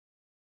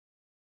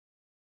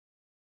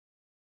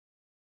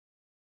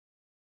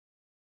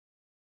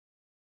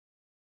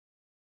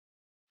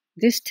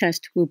This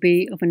test will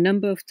be of a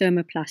number of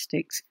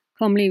thermoplastics,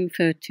 commonly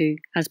referred to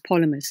as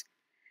polymers.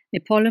 A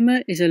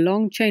polymer is a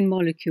long-chain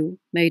molecule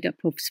made up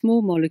of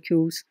small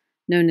molecules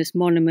known as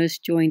monomers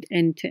joined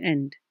end to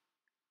end.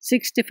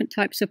 6 different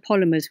types of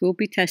polymers will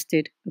be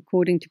tested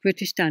according to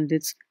British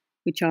standards,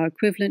 which are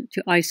equivalent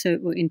to ISO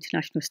or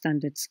international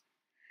standards.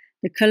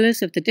 The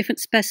colours of the different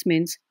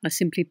specimens are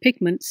simply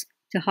pigments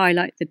to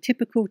highlight the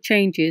typical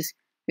changes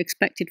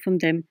expected from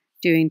them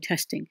during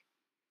testing.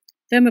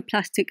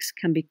 Thermoplastics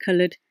can be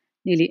coloured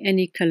nearly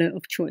any colour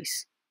of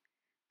choice.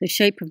 The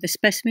shape of the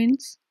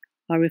specimens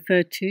are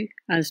referred to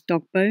as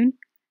dog bone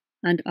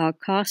and are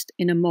cast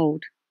in a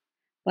mould.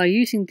 By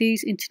using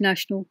these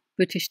international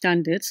British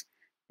standards,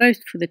 both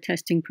for the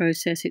testing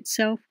process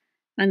itself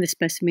and the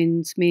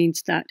specimens,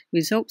 means that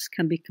results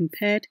can be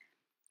compared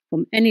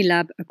from any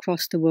lab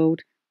across the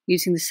world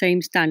using the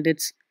same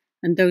standards,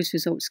 and those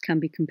results can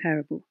be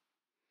comparable.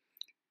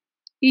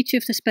 Each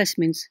of the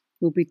specimens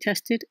will be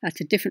tested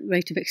at a different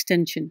rate of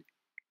extension.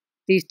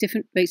 These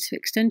different rates of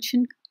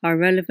extension are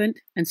relevant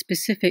and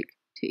specific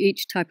to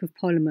each type of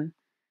polymer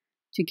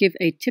to give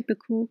a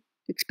typical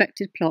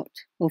expected plot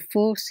of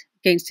force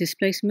against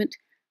displacement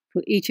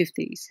for each of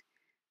these.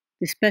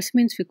 The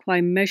specimens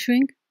require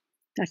measuring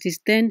that is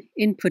then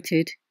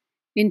inputted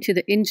into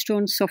the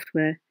Instron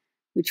software,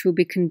 which will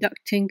be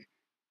conducting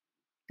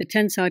the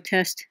tensile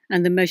test,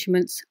 and the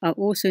measurements are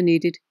also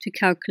needed to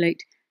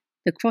calculate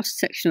the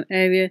cross-sectional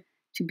area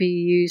to be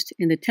used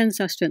in the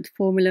tensile strength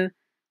formula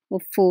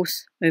of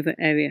force over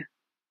area.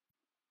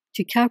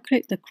 To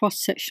calculate the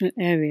cross-sectional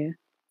area,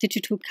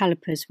 digital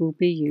calipers will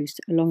be used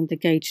along the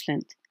gauge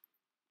length.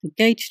 The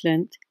gauge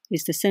length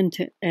is the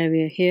center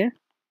area here,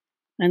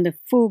 and the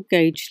full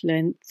gauge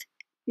length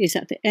is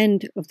at the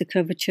end of the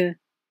curvature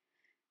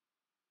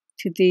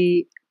to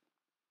the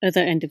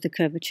other end of the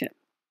curvature.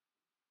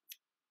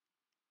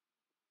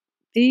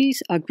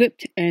 These are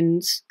gripped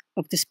ends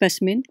of the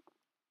specimen,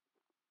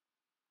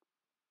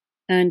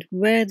 and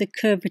where the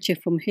curvature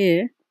from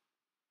here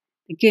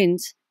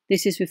begins,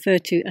 this is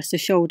referred to as the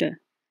shoulder,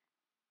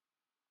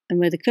 and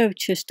where the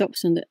curvature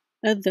stops on the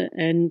other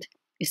end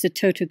is the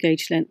total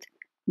gauge length,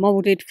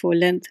 moulded for a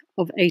length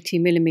of 80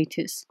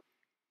 millimeters.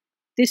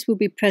 This will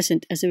be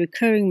present as a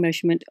recurring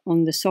measurement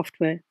on the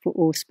software for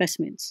all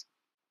specimens.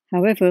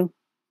 However,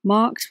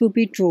 marks will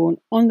be drawn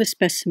on the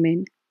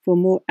specimen for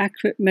more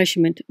accurate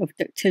measurement of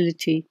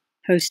ductility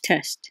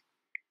post-test.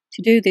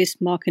 To do this,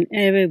 mark an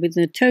area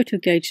within the total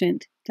gauge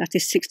length that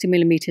is 60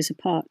 millimeters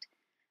apart.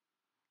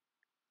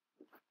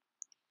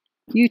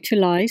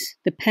 Utilize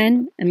the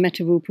pen and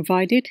metal rule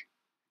provided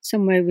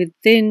somewhere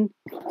within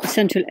the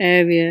central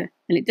area,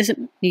 and it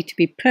doesn't need to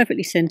be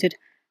perfectly centered.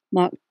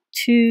 Mark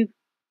 2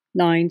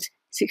 lines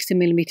 60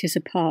 millimeters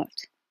apart.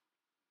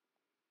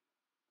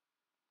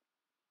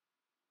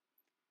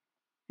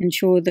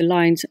 Ensure the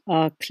lines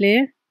are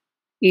clear,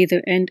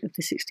 either end of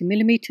the 60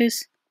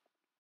 millimeters.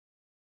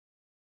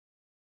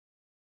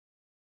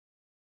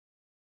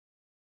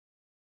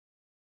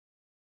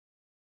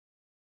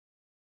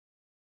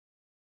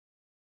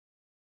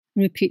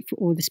 And repeat for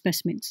all the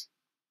specimens.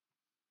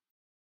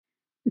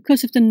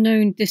 Because of the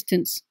known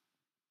distance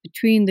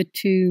between the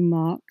two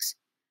marks,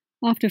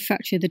 after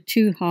fracture the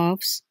two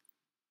halves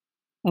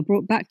are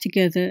brought back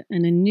together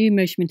and a new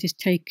measurement is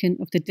taken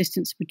of the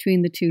distance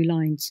between the two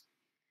lines.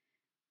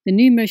 The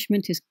new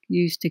measurement is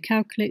used to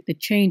calculate the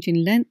change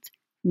in length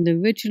from the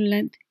original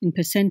length in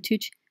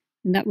percentage,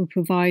 and that will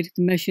provide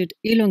the measured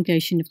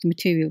elongation of the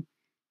material.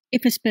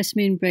 If a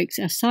specimen breaks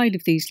outside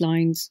of these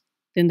lines,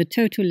 then the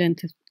total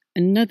length of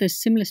another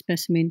similar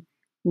specimen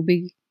will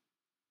be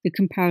the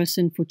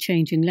comparison for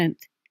change in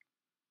length.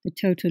 The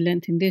total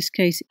length in this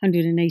case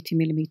 180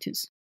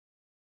 millimeters.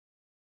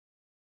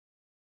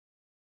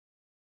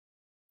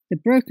 The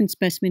broken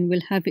specimen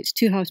will have its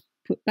two halves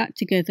put back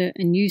together,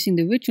 and using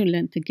the original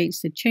length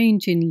against the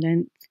change in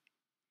length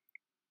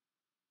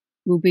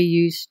will be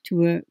used to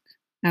work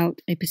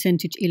out a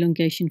percentage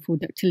elongation for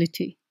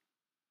ductility.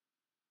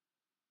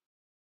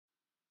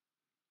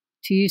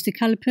 To use the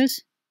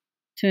calipers,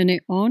 turn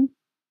it on,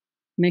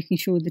 making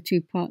sure the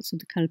two parts of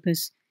the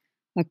calipers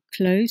are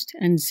closed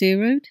and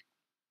zeroed.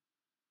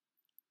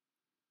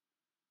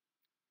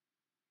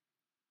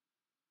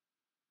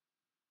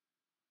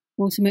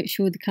 Also make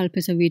sure the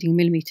calipers are reading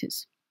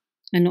millimeters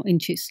and not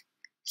inches.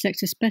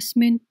 Select a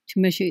specimen to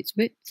measure its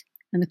width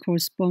and the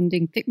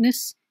corresponding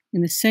thickness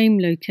in the same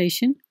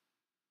location.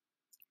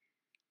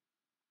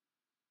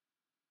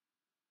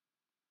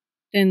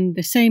 Then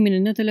the same in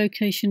another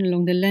location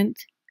along the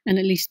length, and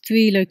at least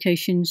 3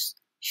 locations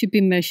should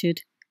be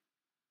measured,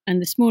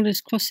 and the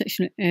smallest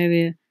cross-sectional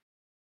area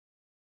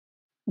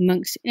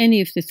amongst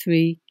any of the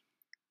 3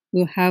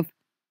 will have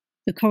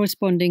the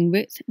corresponding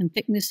width and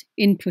thickness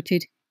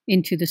inputted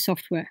into the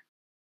software.